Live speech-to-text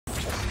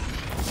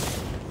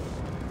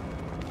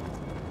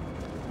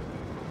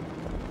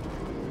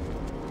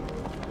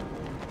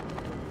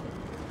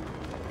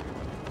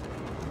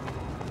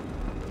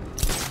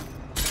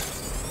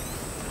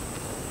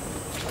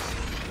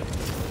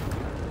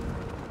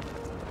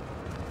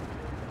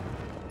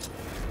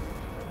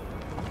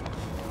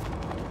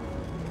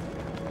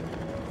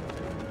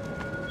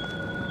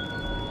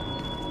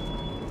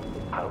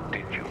How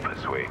did you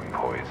persuade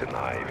Poison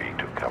Ivy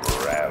to come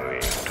rallying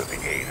to the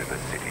aid of the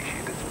city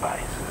she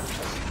despises?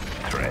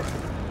 Threat,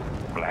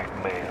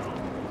 blackmail,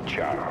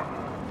 charm.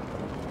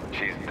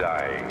 She's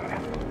dying.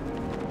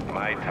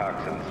 My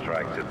toxin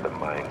strikes at the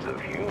minds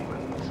of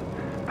humans,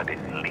 but it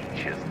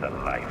leeches the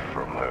life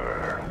from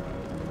her.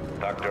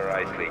 Dr.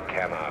 Isley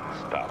cannot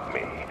stop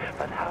me,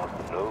 but how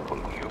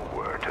noble you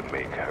were to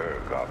make her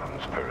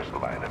Gotham's first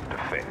line of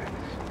defense.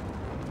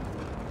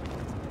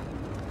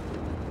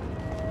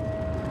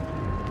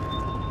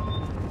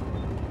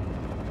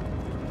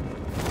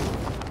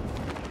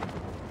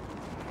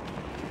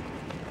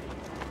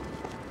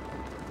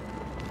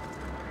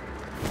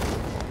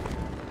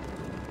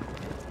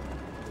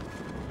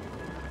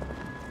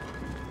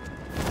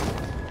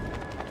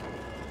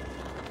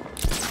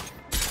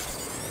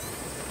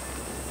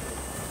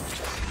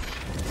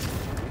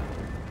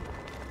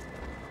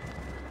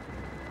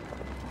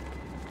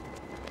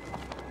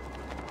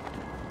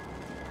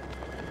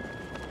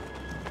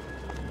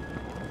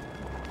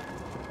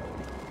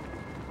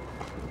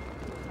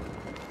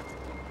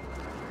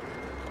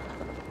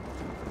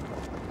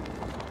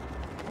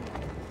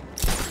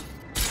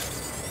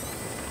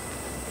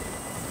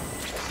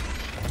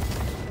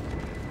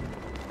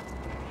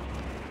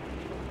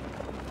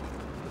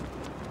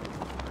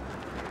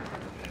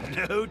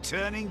 No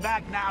turning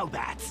back now,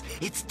 Bats.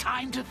 It's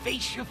time to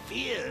face your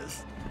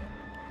fears.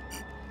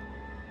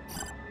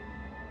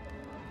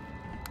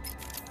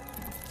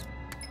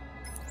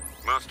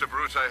 Master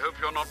Bruce, I hope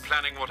you're not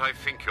planning what I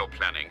think you're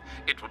planning.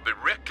 It would be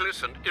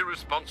reckless and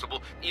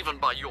irresponsible, even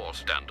by your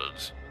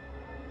standards.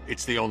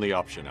 It's the only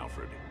option,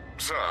 Alfred.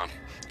 Sir,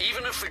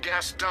 even if the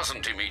gas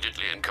doesn't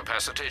immediately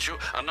incapacitate you,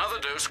 another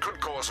dose could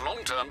cause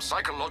long-term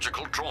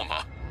psychological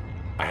trauma.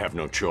 I have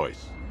no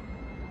choice.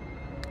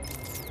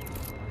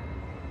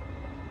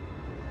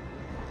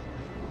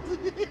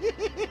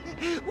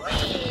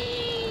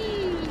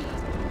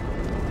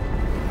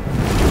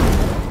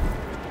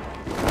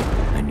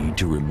 I need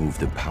to remove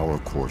the power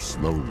core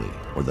slowly,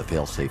 or the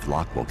failsafe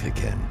lock will kick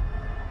in.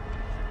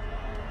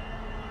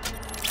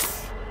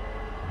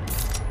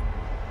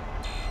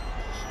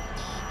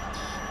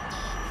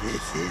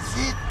 This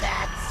is it,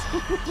 Bats.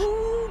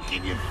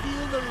 Can you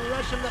feel the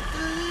rush of that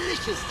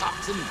delicious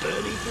toxin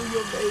burning through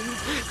your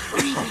veins,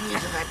 creeping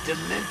into that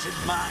demented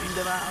mind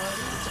of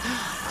ours?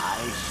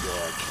 I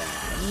sure can.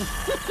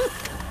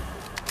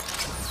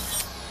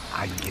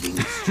 I'm getting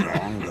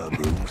stronger,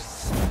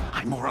 Bruce.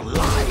 I'm more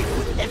alive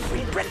with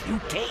every breath you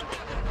take.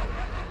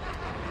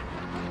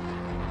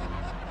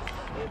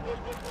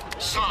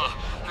 Sir,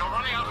 you're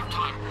running out of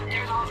time.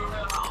 Get out of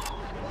there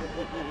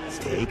now.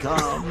 Stay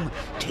calm.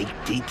 Take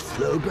deep,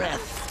 slow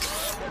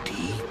breaths.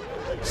 Deep,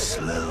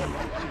 slow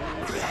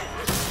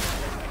breaths.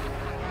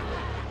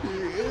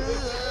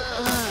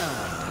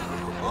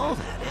 All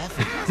that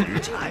effort must be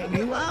tiring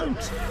you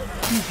out.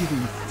 You're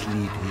getting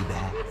sleepy,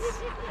 Bats.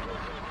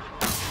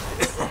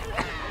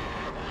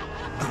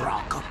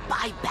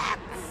 Rock-a-bye,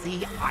 Bats.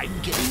 See, I'm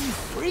getting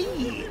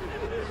free.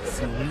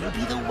 Soon you'll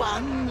be the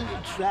one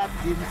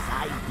trapped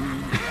inside me.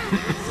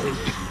 So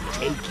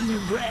keep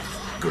taking breaths,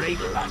 great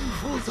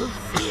lungfuls of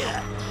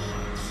fear.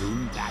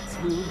 Soon Bats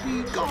will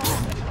be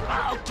gone.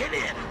 I'll kill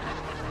him.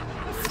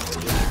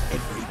 With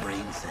every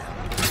brain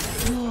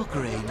cell, your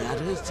gray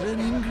matter's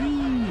turning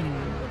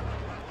green.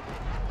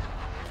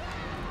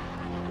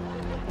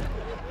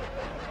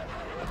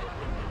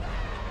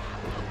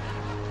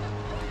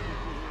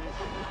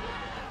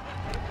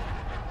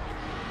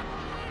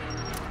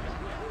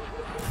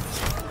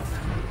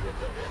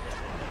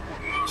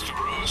 Mr.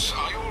 Bruce,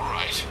 are you all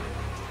right?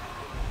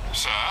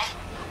 Sir,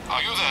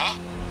 are you there?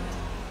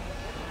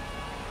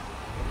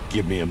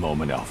 Give me a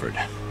moment, Alfred.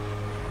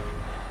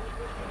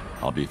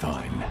 I'll be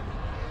fine.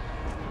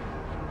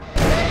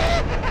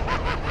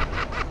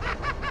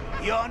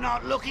 You're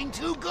not looking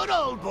too good,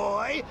 old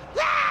boy.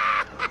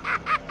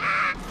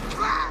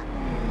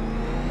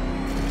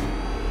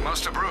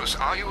 Master Bruce,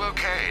 are you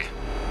okay?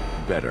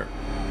 Better.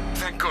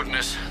 Thank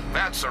goodness.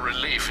 That's a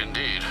relief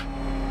indeed.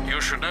 You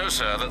should know,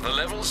 sir, that the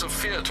levels of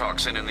fear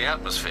toxin in the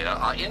atmosphere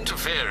are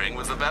interfering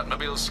with the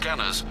Batmobile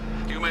scanners.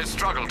 You may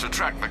struggle to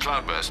track the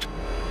Cloudburst.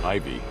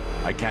 Ivy,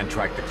 I can't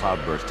track the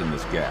Cloudburst in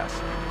this gas.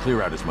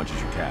 Clear out as much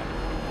as you can.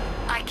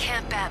 I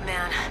can't,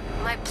 Batman.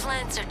 My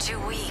plants are too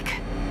weak.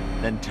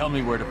 Then tell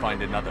me where to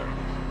find another.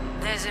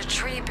 There's a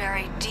tree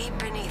buried deep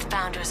beneath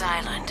Founders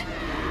Island.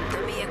 The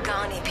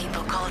Miagani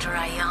people called her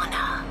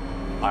Ayana.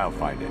 I'll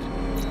find it.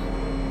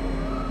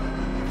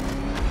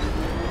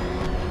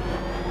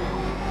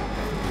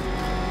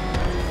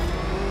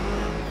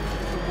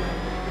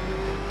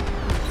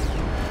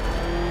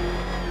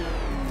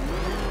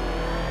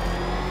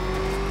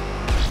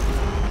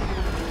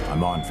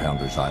 I'm on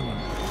Founders Island.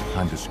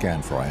 Time to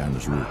scan for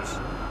Ayana's roots.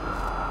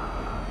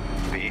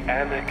 The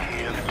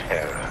anarchy of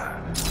terror.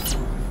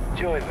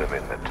 Join them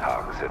in the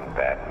toxin,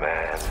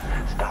 Batman.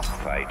 Stop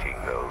fighting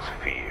those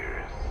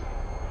fears.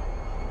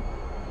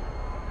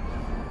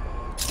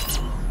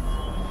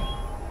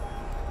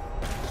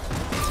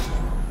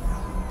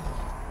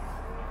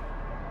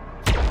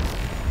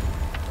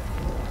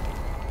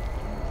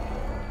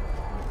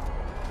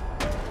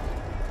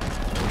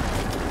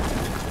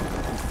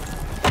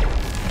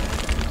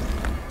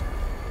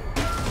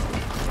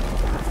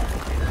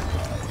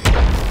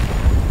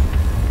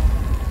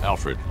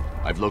 Alfred,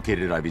 I've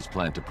located Ivy's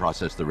plant to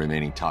process the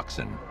remaining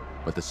toxin,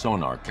 but the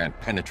sonar can't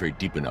penetrate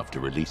deep enough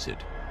to release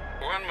it.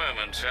 One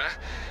moment, sir.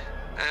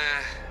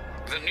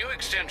 The new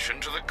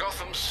extension to the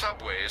Gotham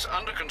subway is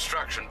under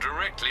construction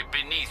directly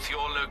beneath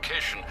your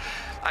location.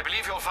 I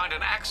believe you'll find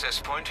an access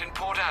point in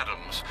Port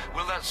Adams.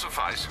 Will that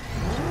suffice?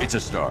 It's a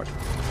start.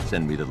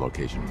 Send me the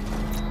location.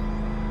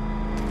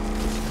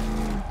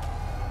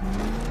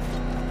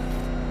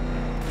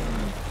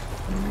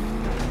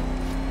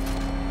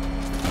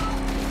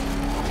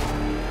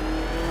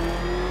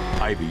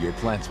 Ivy, your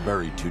plant's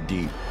buried too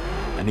deep.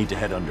 I need to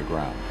head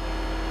underground.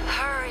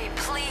 Hurry,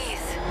 please.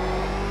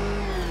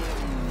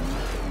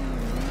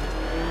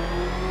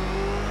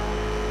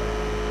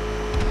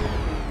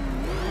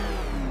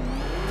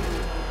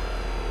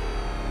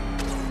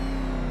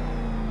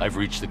 I've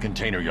reached the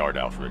container yard,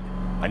 Alfred.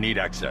 I need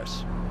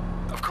access.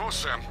 Of course,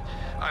 sir.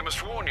 I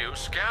must warn you,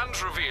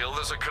 scans reveal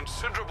there's a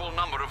considerable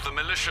number of the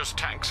malicious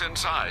tanks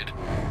inside.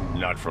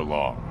 Not for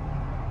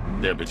long.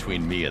 They're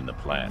between me and the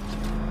plant.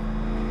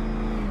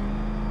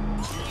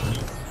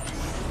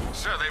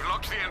 Sir, they've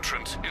locked the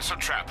entrance. It's a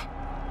trap.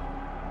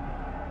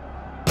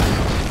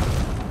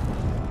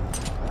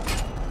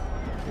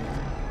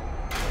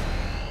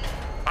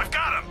 I've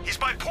got him! He's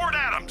by Port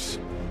Adams!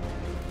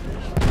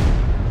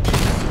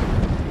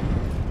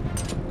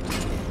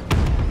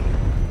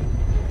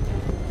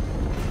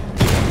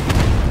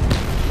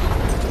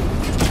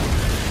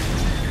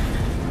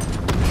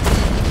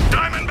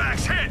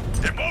 Diamondback's hit!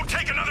 It won't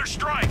take another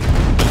strike!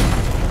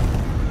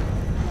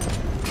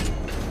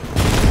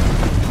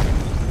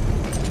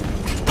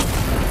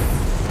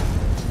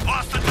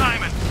 Lost the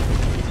diamond!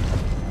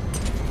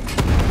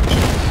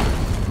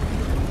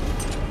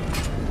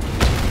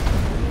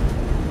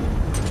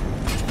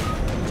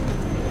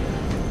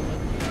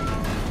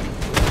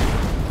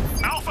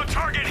 Alpha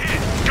target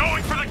hit!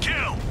 Going for the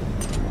kill!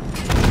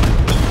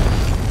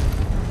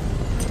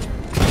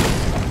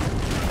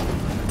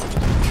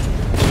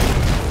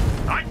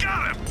 I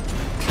got him!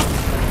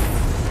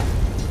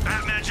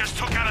 Batman just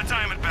took out a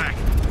Diamondback.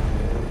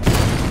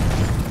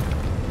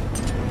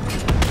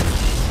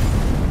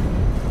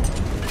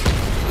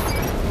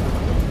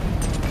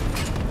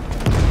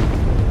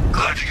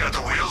 Glad you got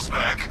the wheels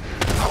back.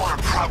 I want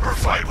a proper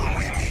fight when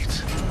we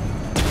meet.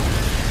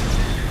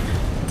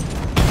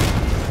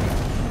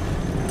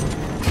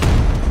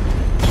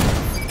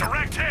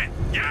 Direct hit!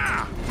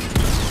 Yeah!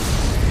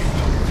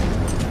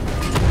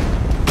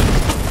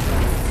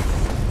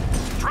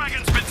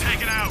 Dragon's been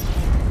taken out.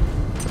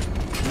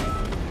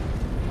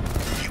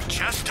 You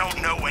just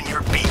don't know when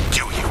you're beat,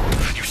 do you?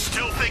 You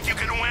still think you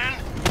can win?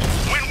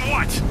 Win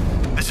what?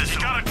 This is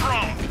got a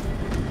drone.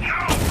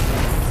 No!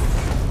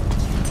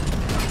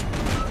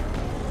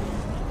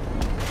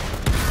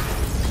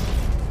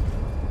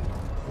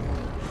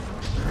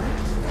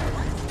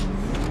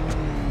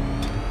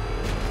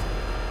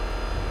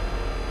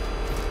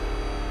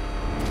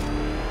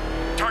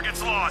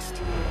 Target's lost.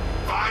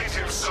 Find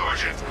him,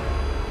 Sergeant.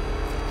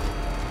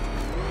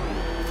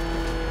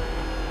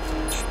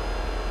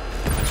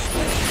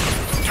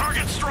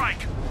 Target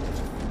strike.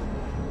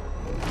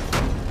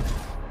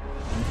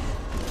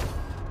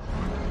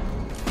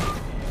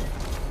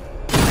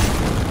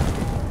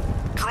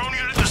 Drone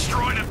unit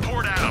destroyed at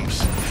Port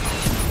Adams.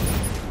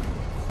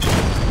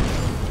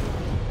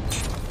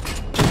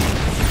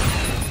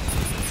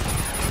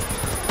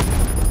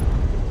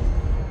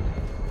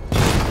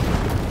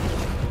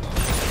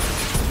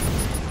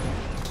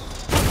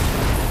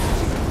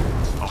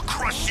 I'll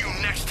crush you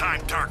next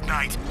time, Dark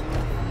Knight.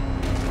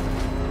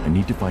 I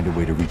need to find a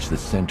way to reach the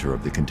center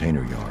of the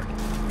container yard.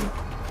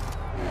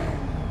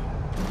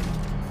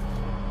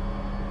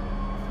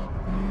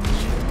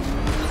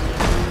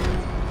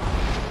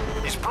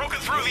 He's broken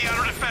through the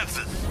outer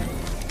defenses.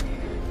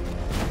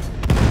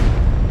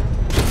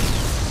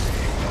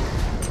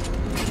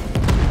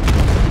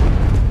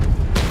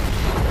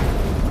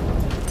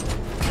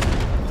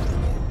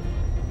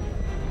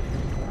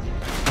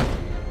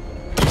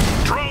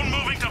 Drone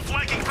moving to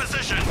flanking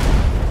position.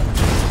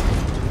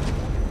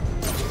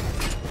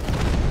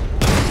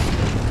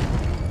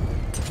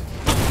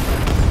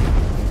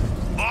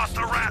 Lost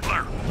the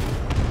Rattler.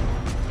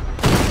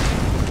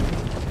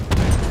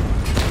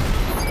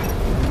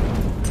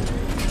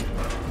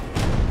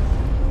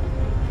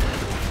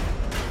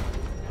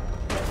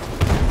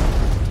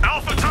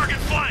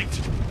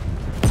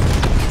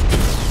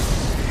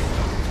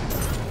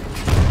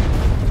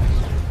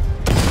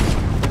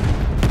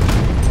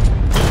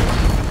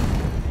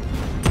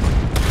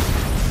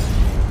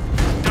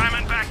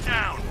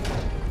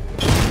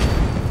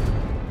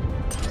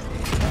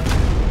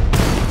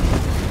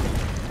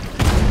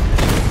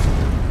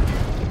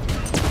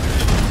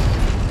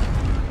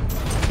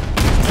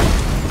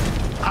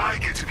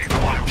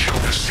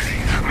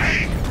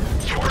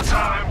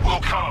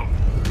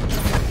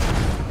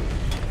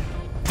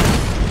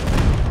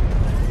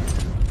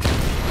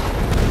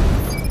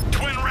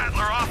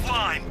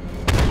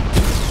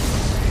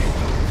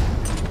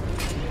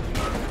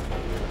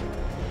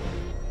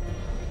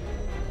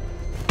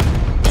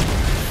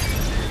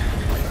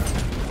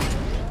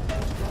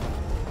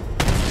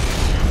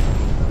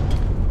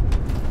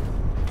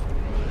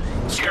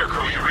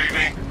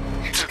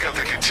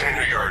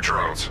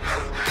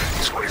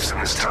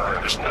 this time.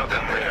 There's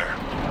nothing there.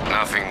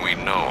 Nothing we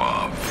know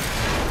of.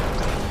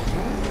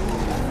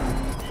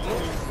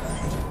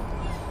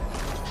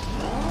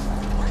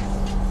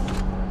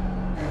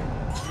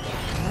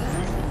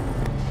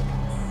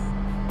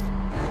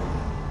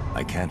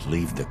 I can't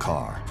leave the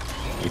car.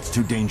 It's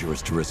too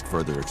dangerous to risk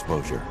further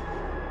exposure.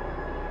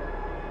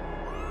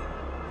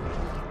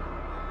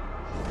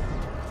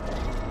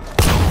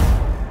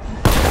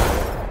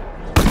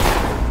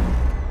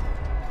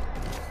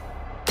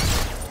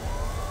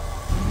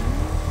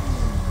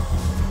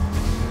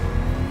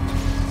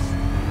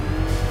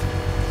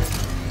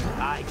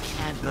 I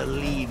can't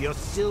believe you're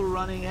still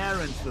running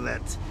errands for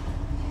that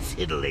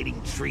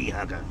titillating tree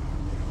hugger.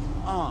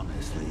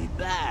 Honestly,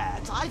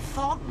 Bat, I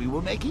thought we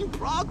were making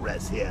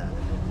progress here.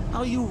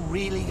 Are you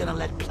really gonna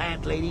let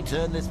Plant Lady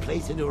turn this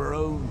place into her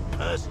own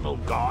personal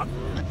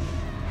garden?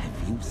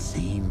 Have you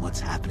seen what's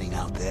happening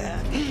out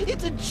there?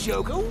 It's a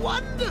Joker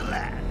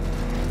wonderland!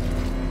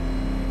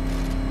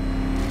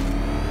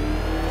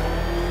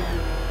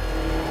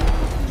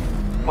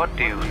 What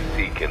do you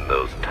seek in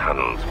those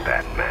tunnels,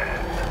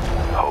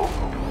 Batman? Hope?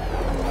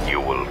 You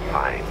will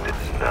find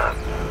none.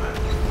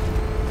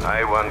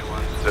 I once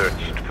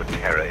searched for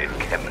terror in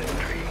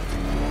chemistry.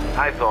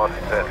 I thought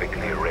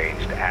perfectly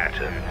arranged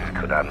atoms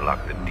could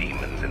unlock the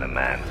demons in a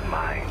man's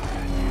mind.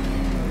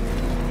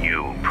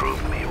 You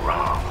proved me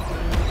wrong.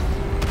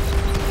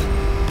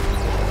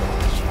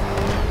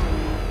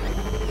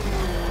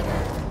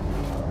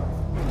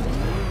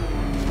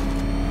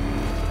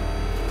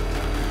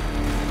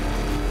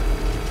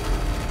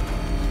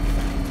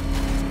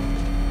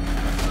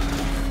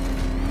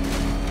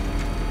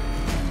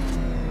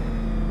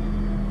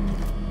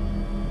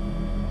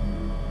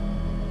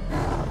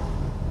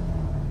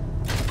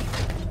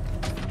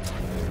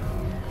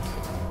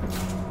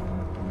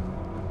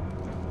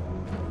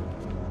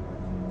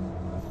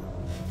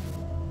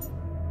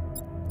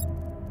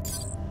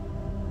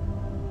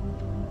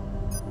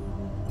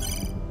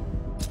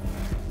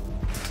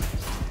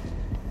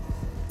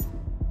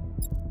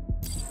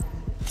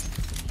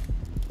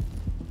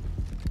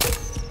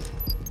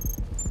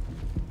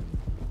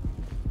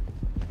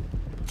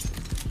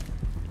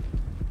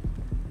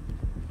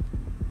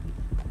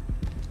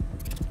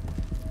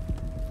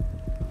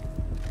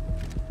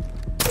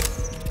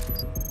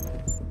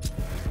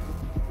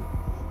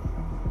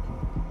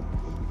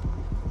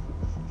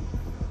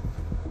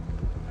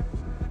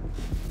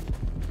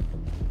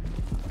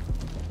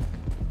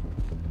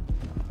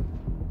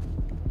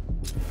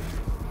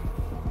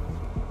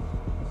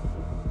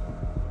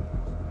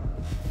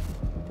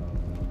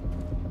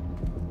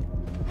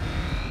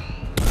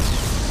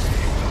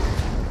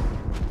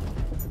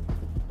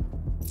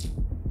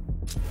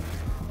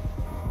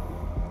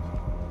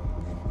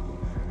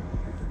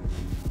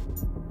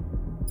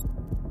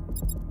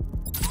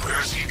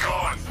 Where's he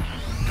going?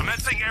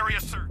 Commencing area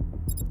search.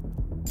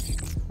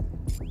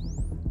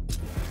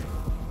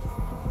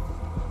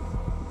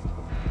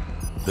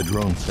 The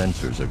drone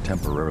sensors are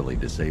temporarily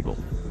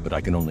disabled, but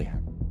I can only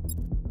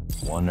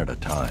one at a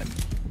time,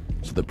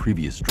 so the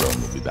previous drone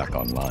will be back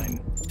online.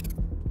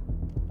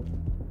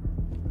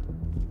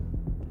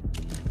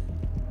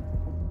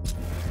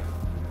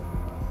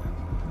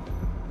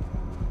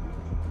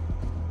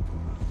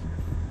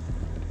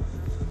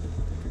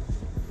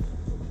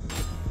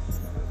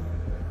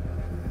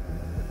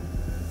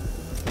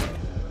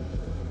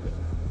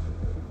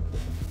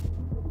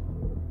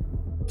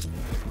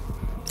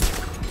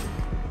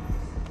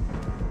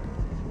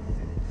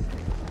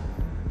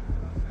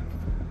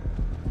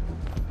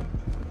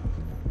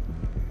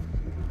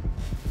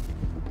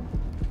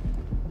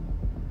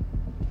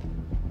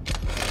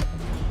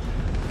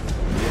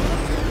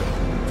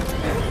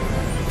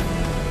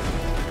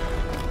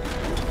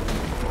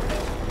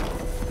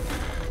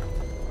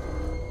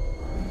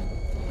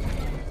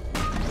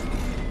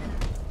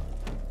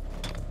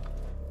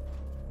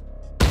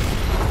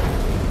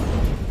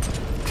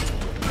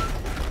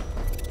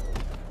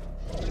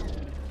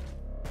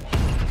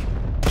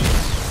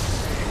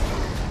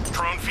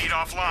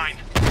 Offline.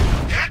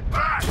 Get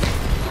back!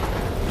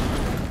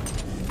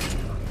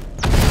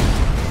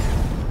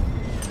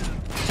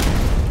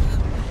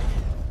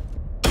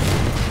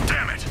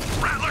 Damn it!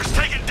 Rattler's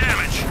taking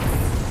damage!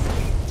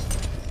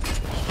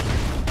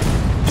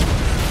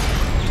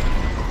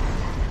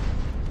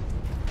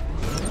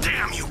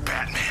 Damn you,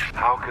 Batman!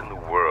 How can the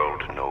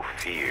world know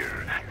fear,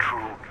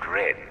 true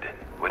dread,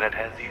 when it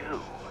has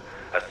you?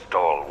 A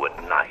stalwart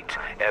knight,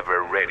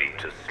 ever ready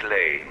to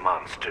slay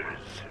monsters.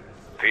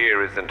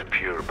 Fear isn't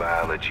pure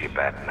biology,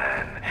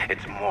 Batman.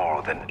 It's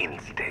more than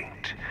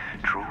instinct.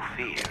 True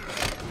fear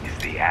is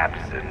the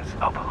absence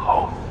of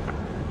hope.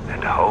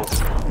 And hope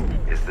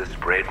is the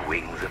spread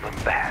wings of a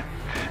bat,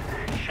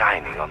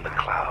 shining on the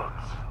clouds.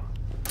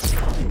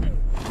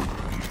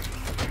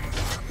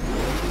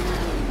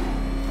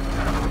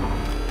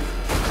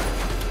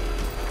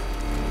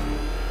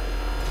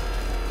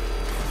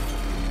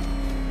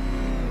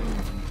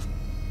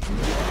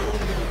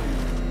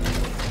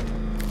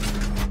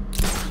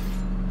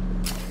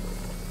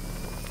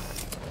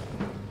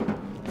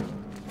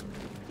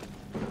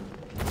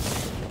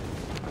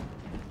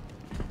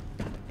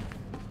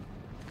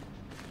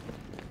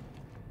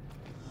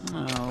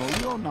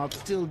 not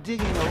still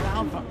digging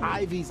around for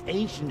Ivy's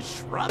ancient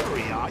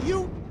shrubbery, are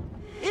you?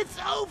 It's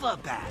over,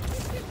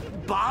 Bats.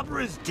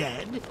 Barbara's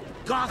dead,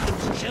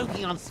 Gotham's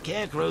choking on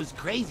Scarecrow's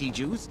crazy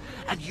juice,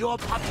 and your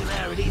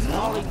popularity's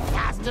falling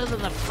faster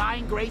than the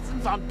Flying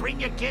Graysons on Bring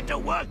Your Kid to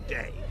Work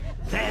Day.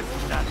 There's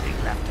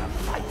nothing left to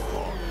fight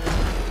for.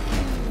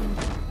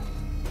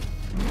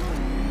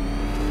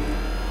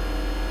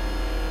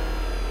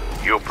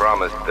 You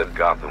promised that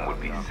Gotham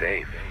would be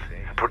safe,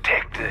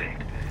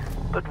 protected.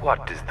 But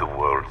what does the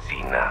world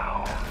see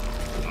now?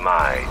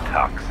 My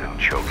toxin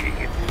choking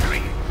its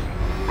streets,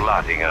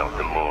 blotting out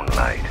the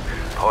moonlight,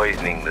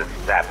 poisoning the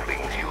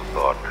saplings you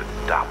thought could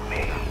stop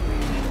me.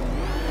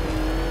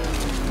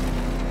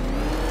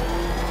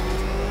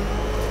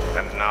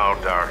 And now,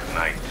 Dark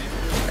Knight,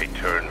 I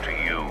turn to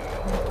you.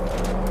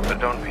 But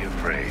don't be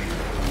afraid.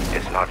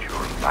 It's not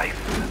your life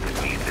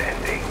that needs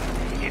ending.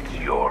 It's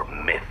your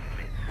myth.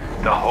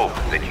 The hope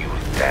that you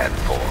stand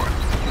for.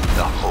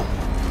 The hope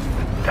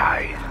that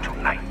dies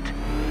tonight.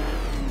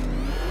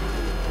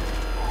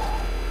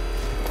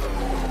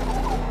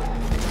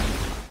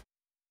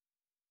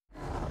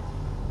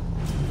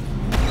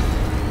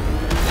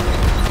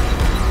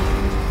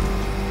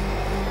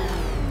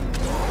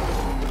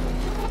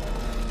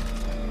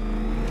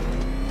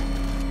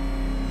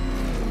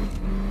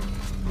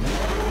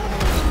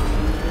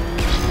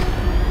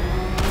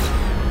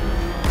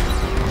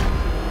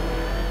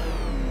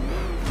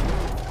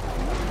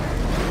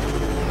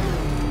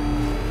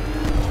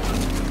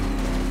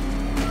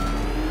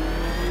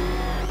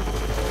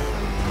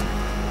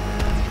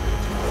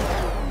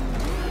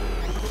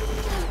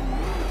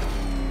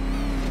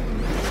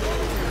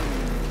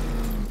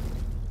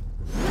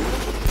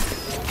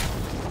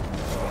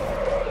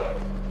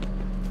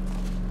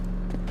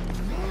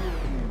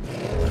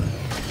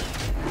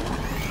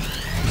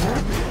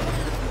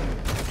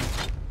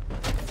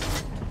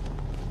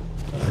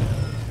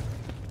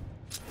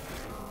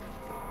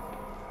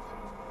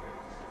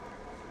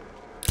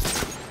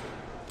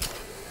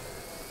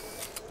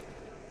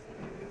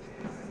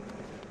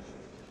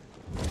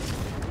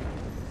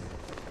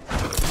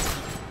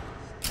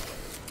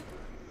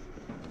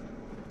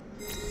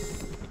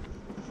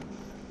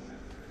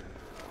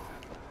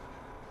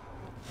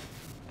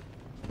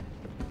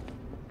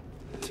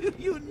 Do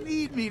you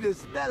need me to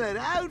spell it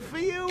out for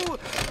you?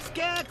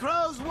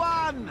 Scarecrow's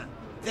won!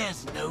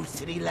 There's no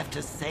city left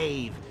to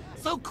save.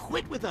 So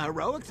quit with the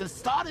heroics and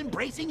start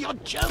embracing your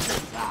Joker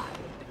side.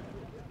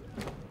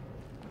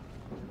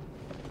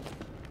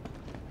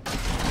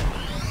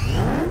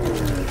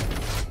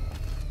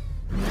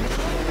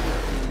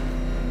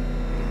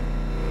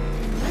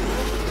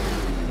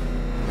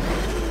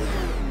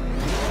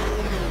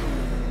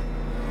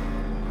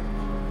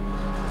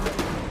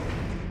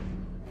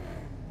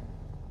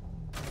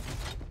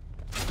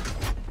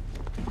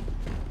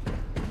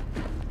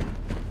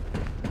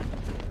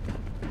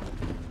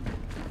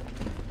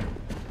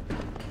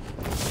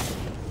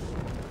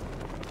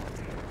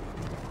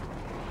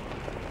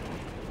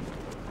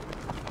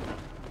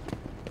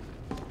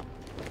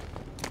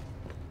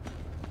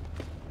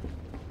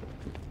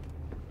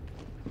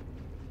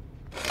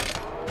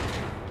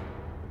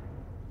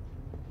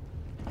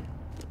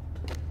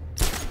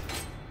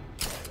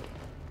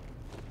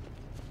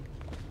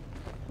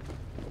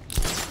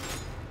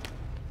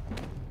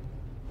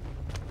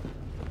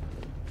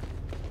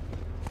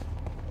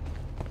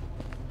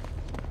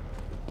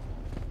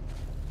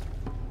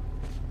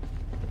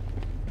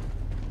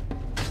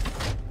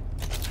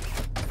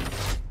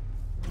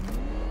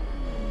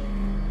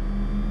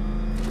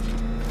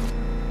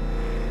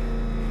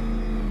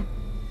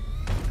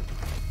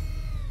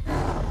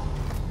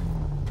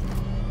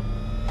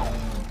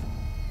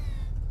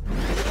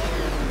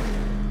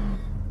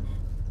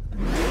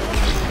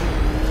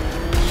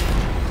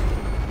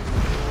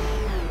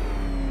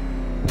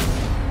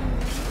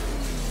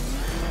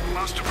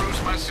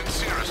 My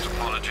sincerest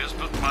apologies,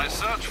 but my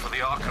search for the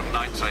Arkham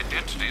Knight's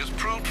identity has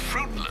proved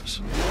fruitless.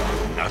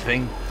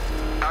 Nothing?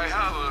 I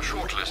have a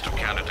short list of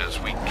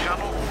candidates we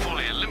cannot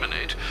fully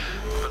eliminate,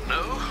 but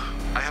no,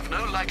 I have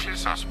no likely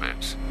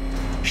suspects.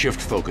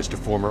 Shift focus to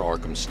former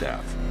Arkham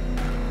staff.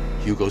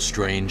 Hugo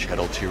Strange had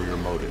ulterior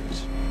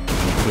motives.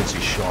 Quincy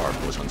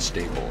Sharp was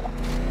unstable.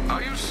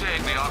 Are you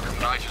saying the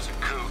Arkham Knight is a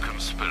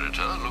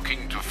co-conspirator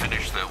looking to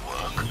finish their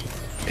work?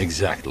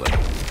 Exactly.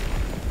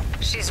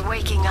 She's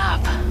waking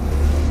up.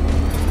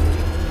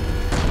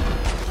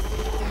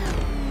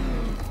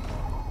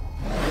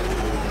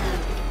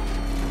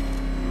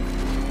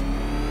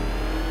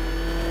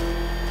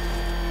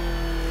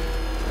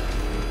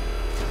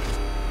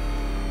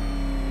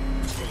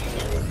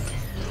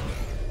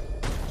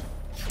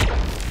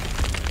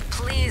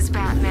 Please,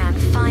 Batman,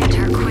 find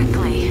her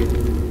quickly.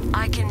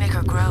 I can make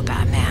her grow,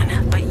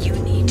 Batman, but you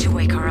need to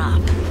wake her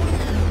up.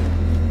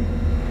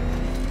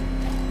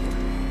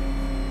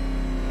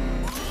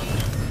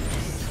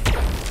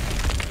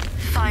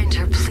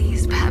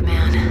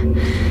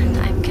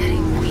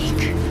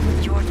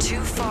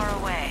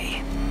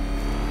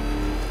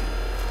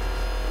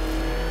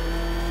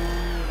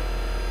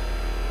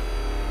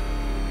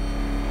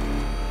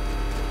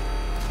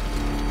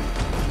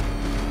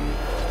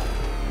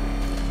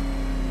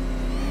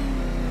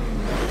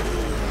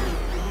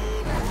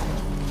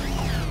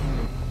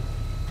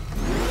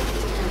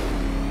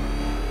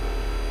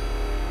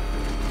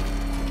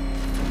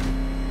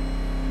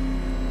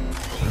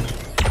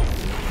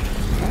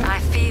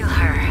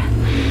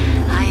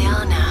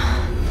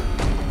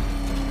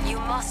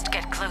 must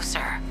get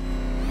closer.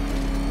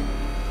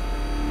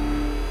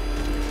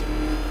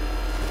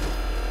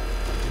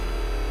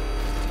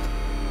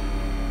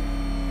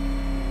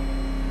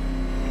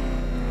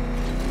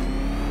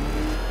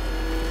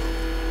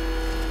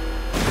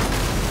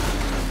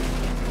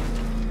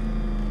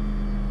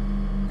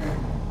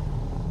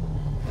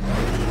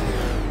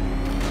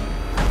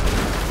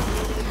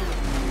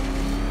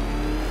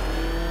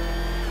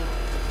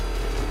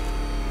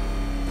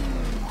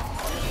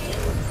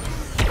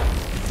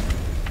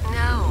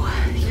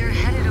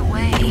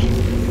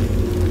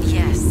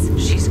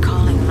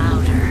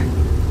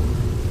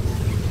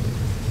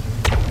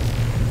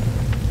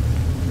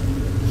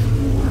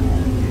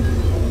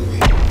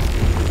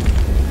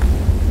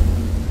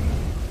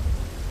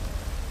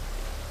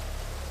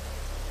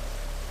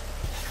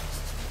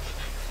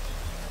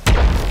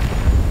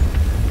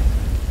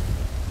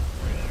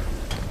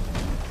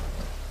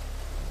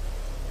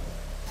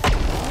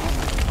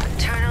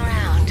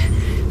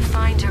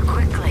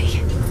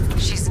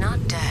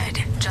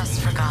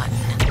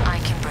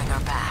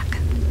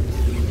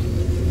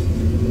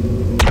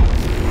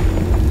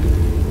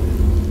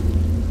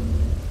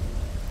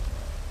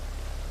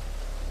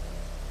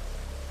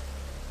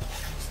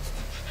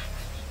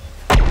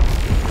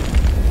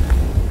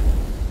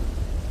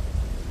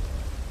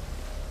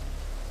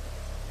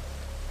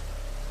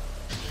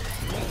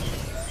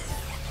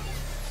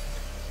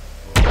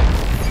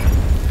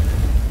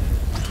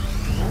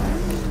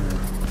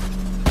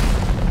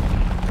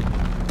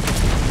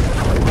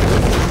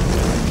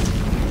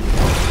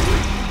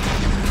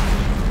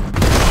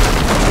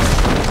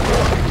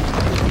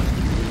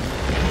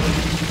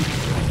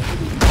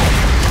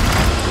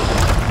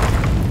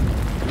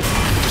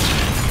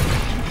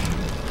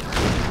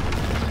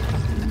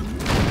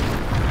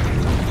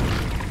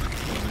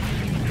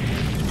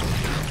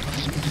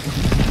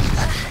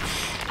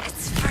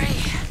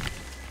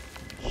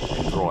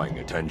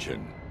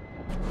 Attention.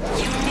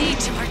 You need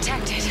to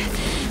protect it.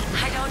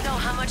 I don't know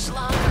how much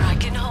longer I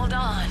can hold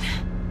on.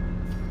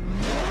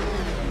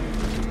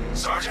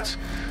 Sergeant,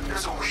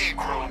 there's a weed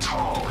grown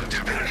tall in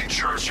Divinity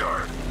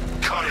Churchyard.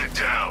 Cut it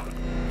down.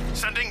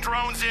 Sending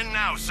drones in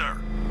now, sir.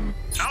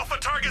 Alpha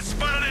target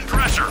spotted in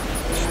Dresser.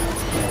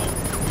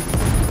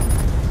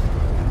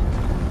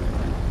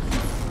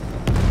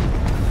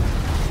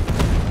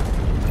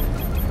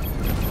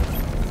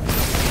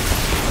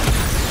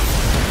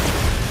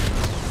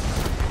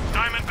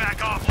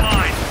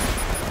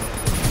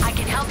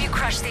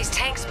 These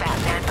tanks,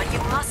 Batman, but you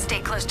must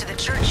stay close to the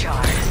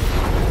churchyard.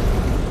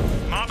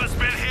 Mama's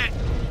been hit.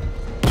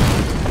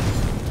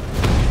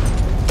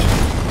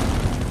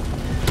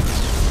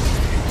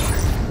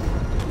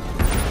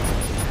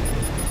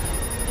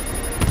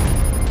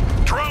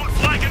 Drone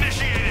flank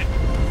initiated.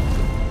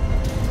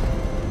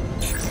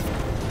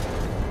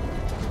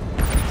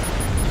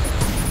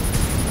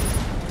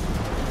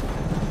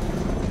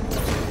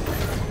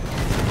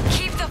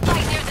 Keep the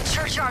fight near the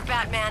churchyard,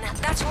 Batman.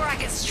 That's where I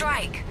can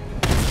strike.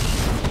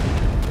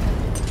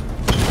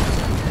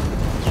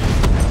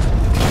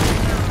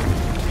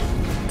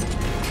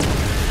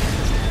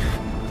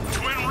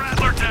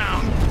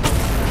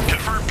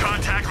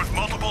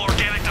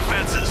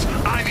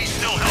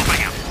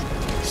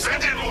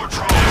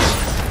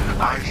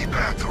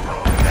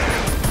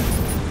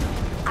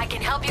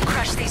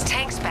 These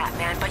tanks,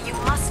 Batman, but you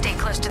must stay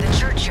close to the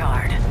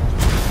churchyard.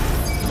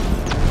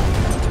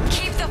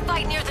 Keep the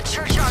fight near the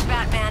churchyard,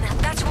 Batman.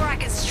 That's where I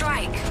can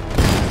strike.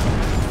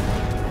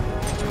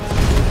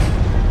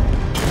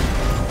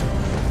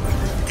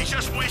 He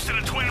just wasted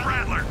a twin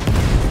Rattler.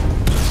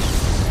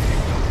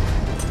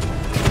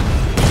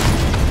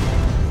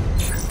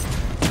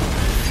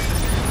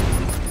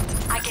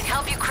 I can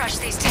help you crush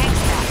these tanks,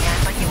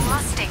 Batman, but you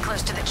must stay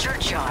close to the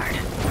churchyard.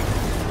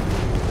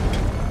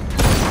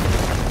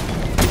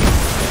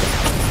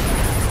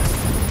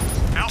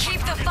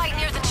 Keep the fight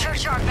near the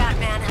churchyard,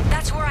 Batman.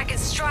 That's where I can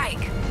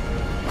strike.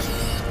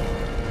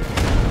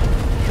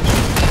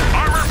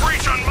 Armor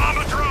breach on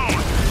Mama drone.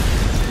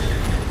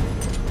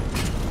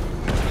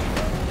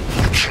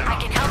 I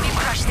can help you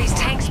crush these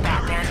tanks,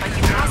 Batman, but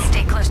you must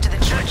stay close to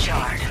the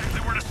churchyard. They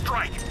were to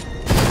strike.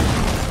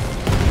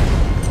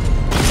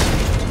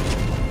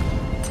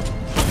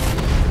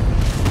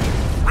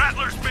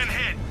 Rattler's been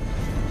hit.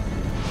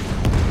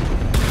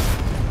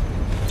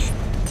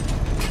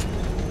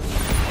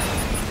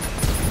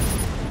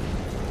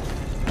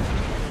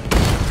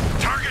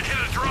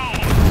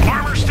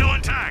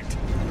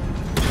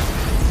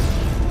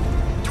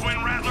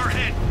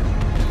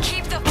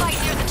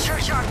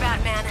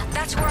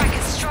 That's where I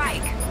can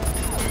strike.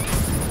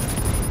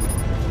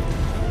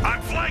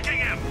 I'm flanking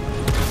him.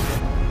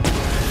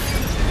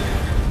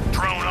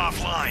 Drone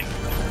offline.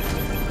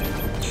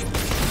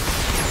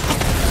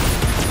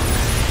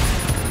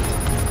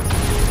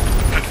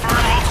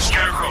 Confirm Alpha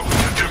Scarecrow.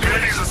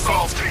 Divinity's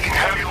assault's taking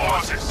heavy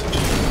losses.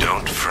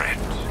 Don't fret.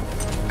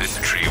 This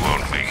tree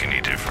won't make any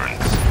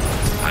difference.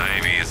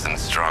 Ivy isn't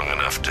strong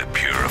enough to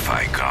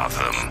purify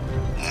Gotham.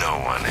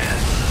 No one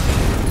is.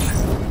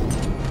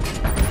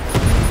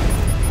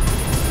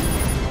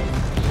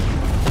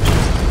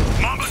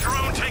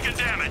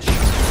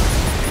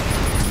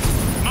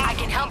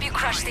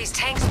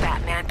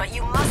 Batman, but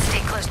you must stay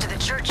close to the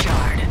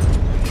churchyard.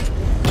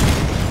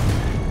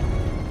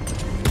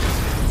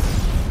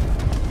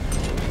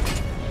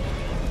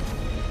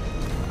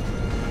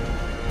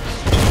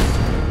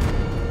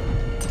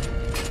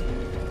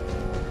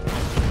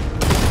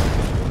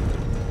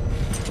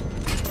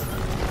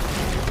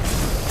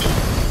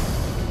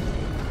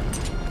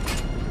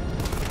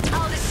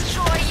 I'll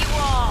destroy you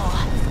all!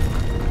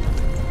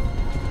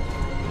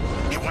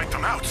 You wiped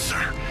them out,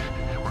 sir.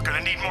 We're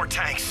gonna need more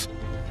tanks.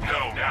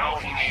 No, now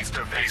he needs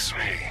to face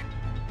me.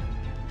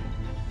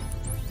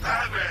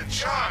 Batman,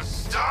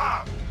 just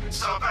stop!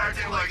 Stop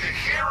acting like a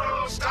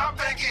hero. Stop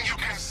thinking you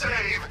can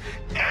save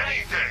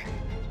anything.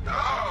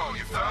 Oh,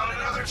 you found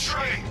another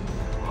tree.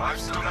 Well, I've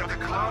still got the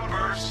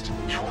Cloudburst.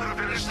 You want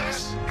to finish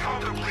this?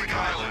 Come to Bleak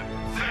Island.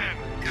 Then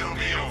it'll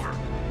be over.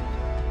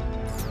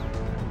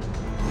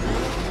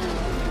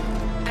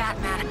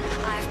 Batman,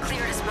 I've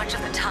cleared as much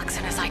of the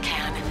toxin as I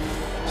can.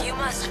 You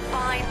must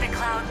find the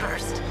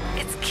Cloudburst.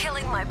 It's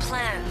killing my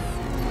plans.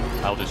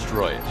 I'll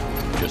destroy it.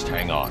 Just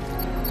hang on.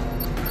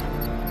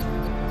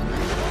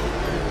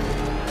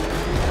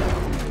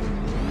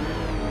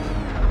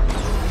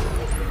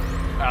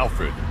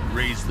 Alfred,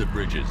 raise the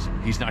bridges.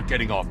 He's not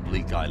getting off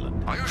Bleak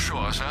Island. Are you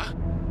sure, sir?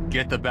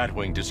 Get the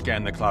Batwing to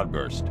scan the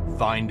Cloudburst.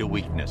 Find a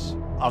weakness.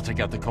 I'll take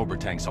out the Cobra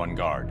tanks on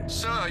guard.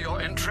 Sir,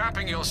 you're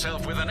entrapping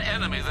yourself with an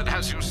enemy that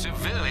has you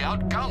severely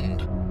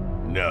outgunned.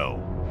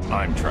 No,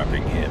 I'm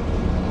trapping him.